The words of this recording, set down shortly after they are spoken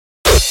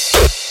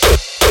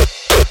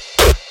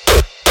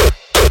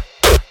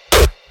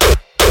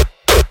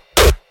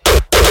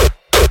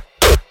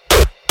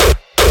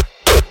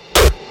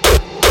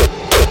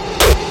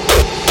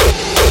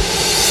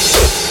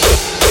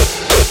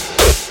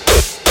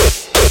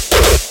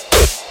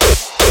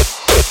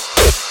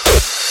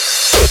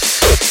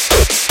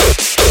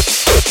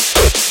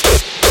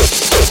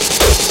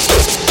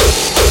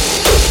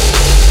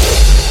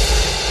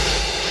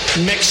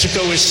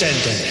Mexico is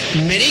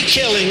sending. Many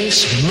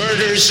killings,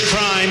 murders,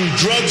 crime,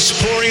 drugs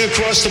pouring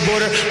across the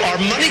border, our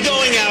money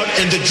going out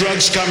and the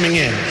drugs coming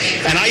in.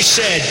 And I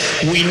said,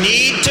 we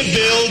need to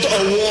build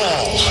a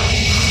wall.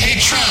 Hey,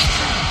 Trump.